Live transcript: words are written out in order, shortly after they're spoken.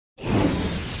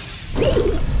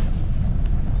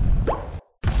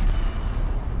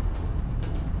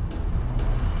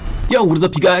Yo, what is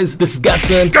up, you guys? This is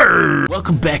Godson.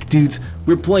 Welcome back, dudes.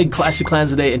 We're playing Clash of Clans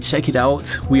today, and check it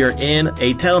out. We are in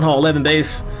a Townhall 11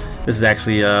 base. This is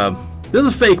actually, this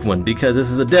is a fake one because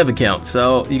this is a dev account.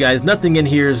 So, you guys, nothing in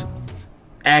here is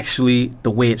actually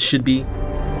the way it should be.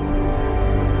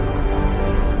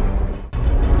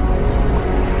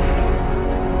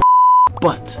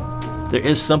 But there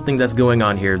is something that's going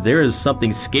on here. There is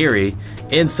something scary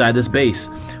inside this base.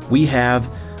 We have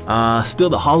still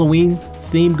the Halloween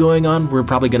theme going on. We're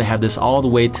probably gonna have this all the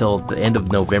way till the end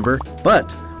of November,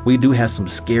 but we do have some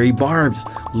scary barbs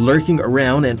lurking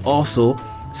around and also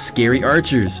scary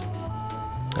archers.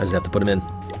 I just have to put them in.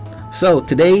 So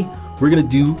today we're gonna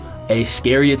do a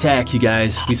scary attack, you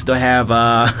guys. We still have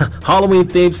Halloween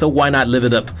theme, so why not live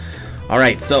it up? All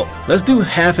right, so let's do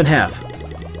half and half.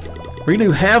 We're gonna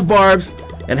do half barbs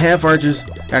and half archers.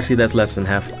 Actually, that's less than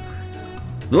half. A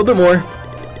little bit more.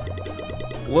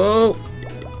 Whoa.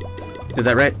 Is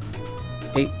that right?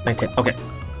 8, 9, 10. Okay.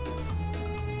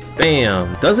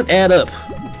 Bam. Doesn't add up.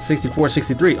 64,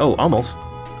 63. Oh, almost.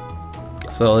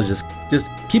 So let's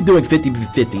just keep doing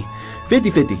 50-50.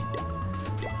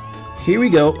 50-50. Here we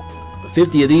go.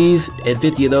 50 of these and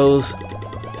 50 of those.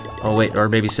 Oh, wait. Or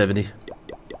maybe 70.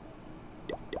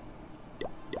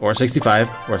 Or 65.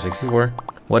 Or 64.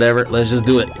 Whatever. Let's just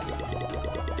do it.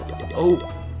 Oh.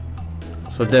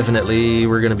 So definitely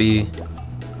we're going to be...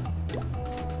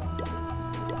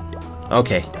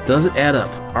 Okay, does it add up?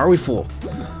 Are we full?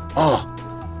 Oh.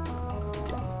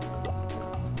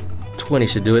 20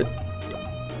 should do it.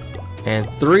 And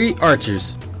 3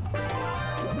 archers.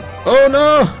 Oh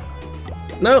no!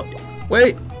 No,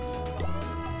 wait.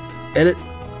 Edit.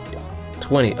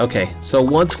 20, okay. So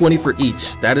 120 for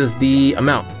each. That is the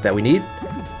amount that we need.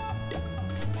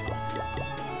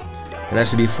 And that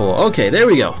should be full. Okay, there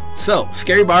we go. So,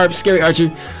 scary barb, scary archer.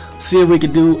 See if we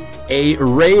can do a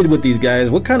raid with these guys.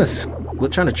 What kind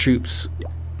of troops?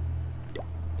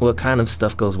 What kind of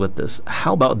stuff goes with this?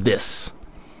 How about this?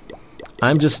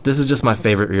 This is just my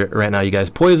favorite right now, you guys.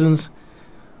 Poisons,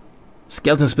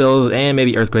 skeleton spells, and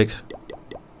maybe earthquakes.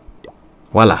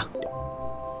 Voila.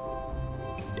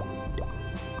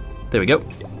 There we go.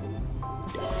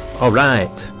 All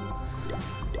right.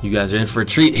 You guys are in for a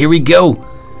treat. Here we go.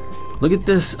 Look at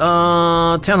this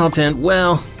Townhall 10.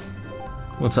 Well,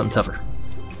 I want something tougher.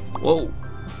 Whoa.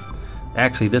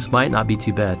 Actually, this might not be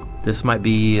too bad. This might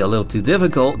be a little too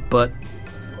difficult, but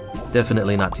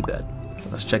definitely not too bad.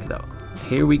 Let's check it out.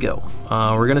 Here we go.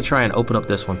 We're gonna try and open up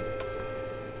this one.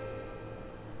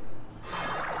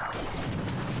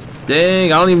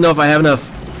 Dang, I don't even know if I have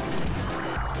enough.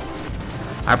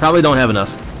 I probably don't have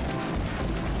enough.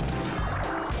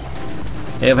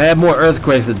 If I had more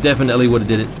earthquakes, it definitely would have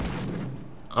did it.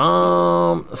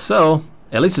 So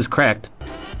at least it's cracked.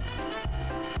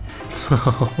 So,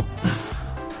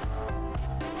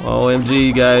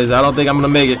 OMG, guys, I don't think I'm gonna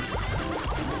make it.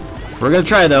 We're gonna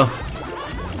try though.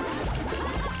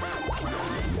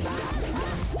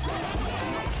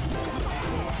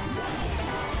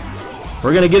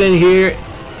 We're gonna get in here.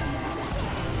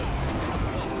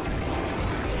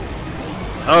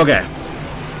 Okay.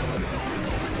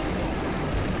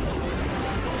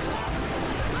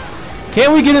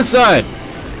 Can we get inside?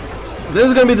 This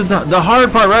is gonna be the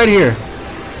hard part right here.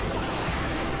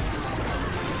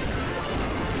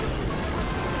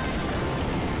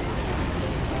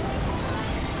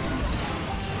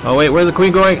 Oh wait, where's the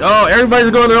queen going? Oh, everybody's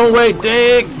going their own way.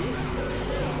 Dang!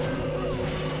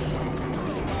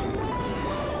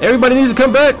 Everybody needs to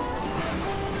come back.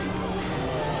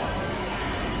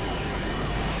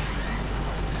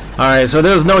 All right, so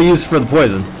there's no use for the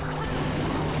poison.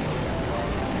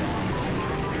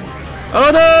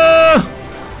 Oh no!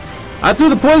 I threw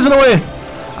the poison away.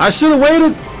 I should have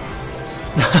waited.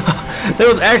 There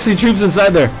was actually troops inside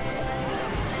there.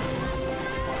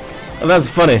 Oh, that's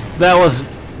funny. That was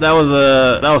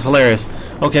hilarious.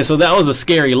 Okay, so that was a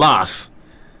scary loss.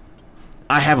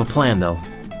 I have a plan though.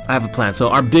 I have a plan. So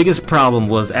our biggest problem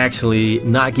was actually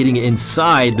not getting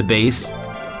inside the base.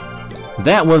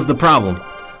 That was the problem.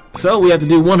 So we have to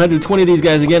do 120 of these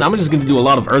guys again. I'm just going to do a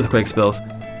lot of earthquake spells.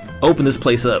 Open this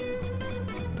place up.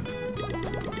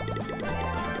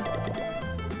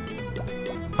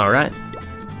 Alright.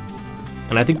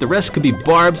 And I think the rest could be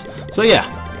barbs. So yeah.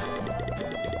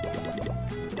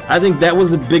 I think that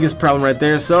was the biggest problem right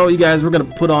there. So you guys, we're going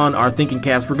to put on our thinking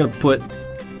caps. We're going to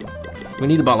we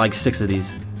need about like 6 of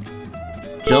these.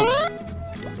 Jumps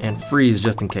and freeze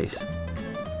just in case.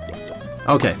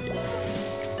 Okay.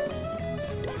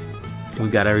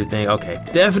 We've got everything. Okay.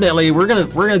 Definitely we're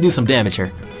gonna do some damage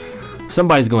here.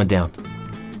 Somebody's going down.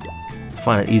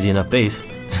 Find an easy enough base.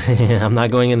 I'm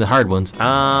not going in the hard ones.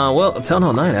 Well,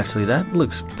 Townhall 9, actually, that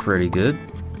looks pretty good.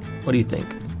 What do you think?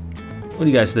 What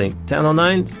do you guys think? Townhall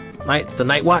 9's? The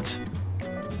Night Watts?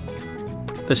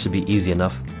 This should be easy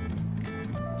enough.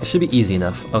 It should be easy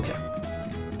enough. Okay.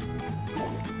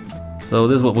 So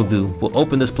this is what we'll do. We'll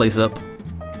open this place up.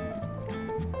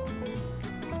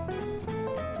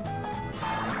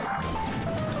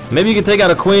 Maybe you can take out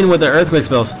a queen with the earthquake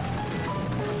spells.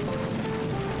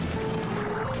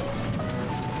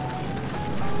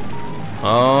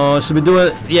 Oh, should we do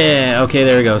it? Yeah, okay,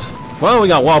 there it goes. Well, we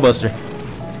got Wallbuster.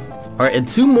 Alright, and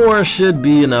 2 more should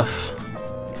be enough.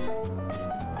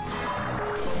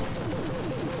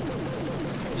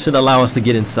 Should allow us to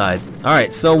get inside.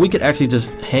 Alright, so we could actually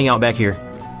just hang out back here.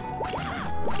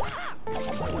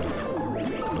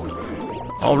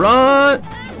 Alright!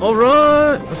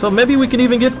 Alright! So maybe we can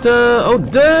even get, oh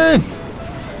dang!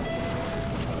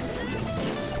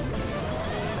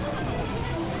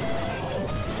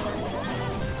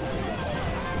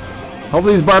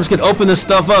 Hopefully these barbs can open this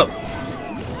stuff up.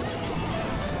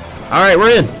 Alright, we're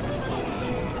in.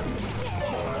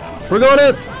 We're going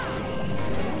in.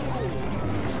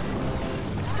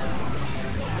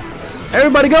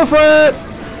 Everybody go for it!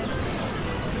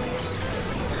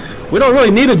 We don't really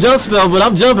need a jump spell, but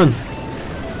I'm jumping.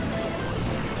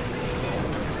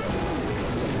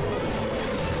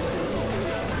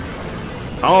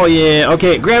 Oh yeah,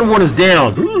 okay, Grand Warden is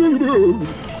down.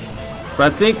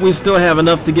 But I think we still have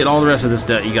enough to get all the rest of this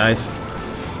stuff, you guys.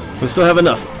 We still have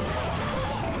enough.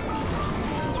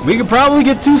 We could probably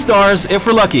get 2 stars if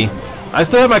we're lucky. I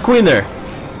still have my queen there.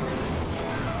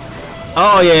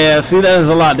 Oh yeah, see, that is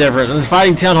a lot different.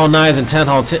 Fighting Townhall 9s and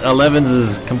Townhall 11s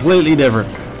is completely different.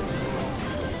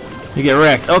 You get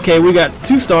wrecked. Okay, we got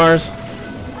 2 stars.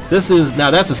 Now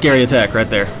that's a scary attack right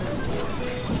there.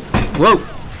 Whoa.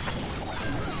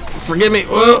 Forgive me.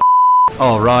 Whoa.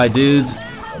 Alright, dudes.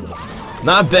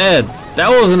 Not bad. That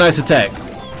was a nice attack.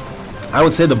 I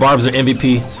would say the barbs are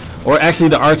MVP. Or actually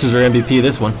the archers are MVP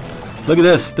this one. Look at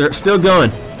this. They're still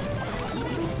going.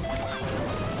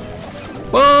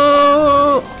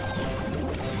 Whoa!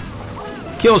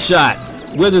 Kill shot.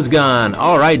 Wizard's gone.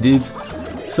 Alright, dudes.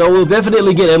 So we'll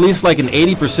definitely get at least like an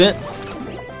 80%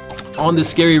 on the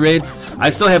scary raids. I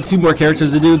still have 2 more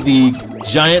characters to do. The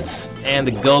giants and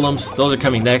the golems. Those are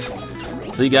coming next.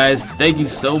 So you guys, thank you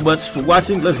so much for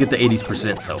watching. Let's get the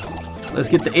 80% though. Let's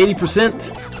get the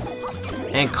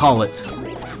 80% and call it.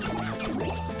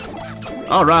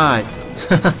 Alright.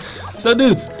 So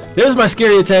dudes, there's my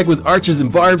scary attack with archers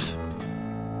and barbs.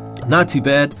 Not too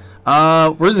bad.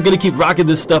 We're just gonna keep rocking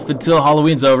this stuff until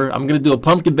Halloween's over. I'm gonna do a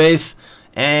pumpkin base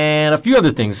and a few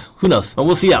other things. Who knows? But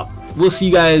we'll see out. We'll see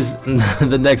you guys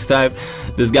the next time.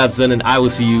 This is Godson, and I will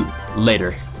see you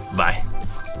later. Bye.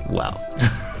 Wow.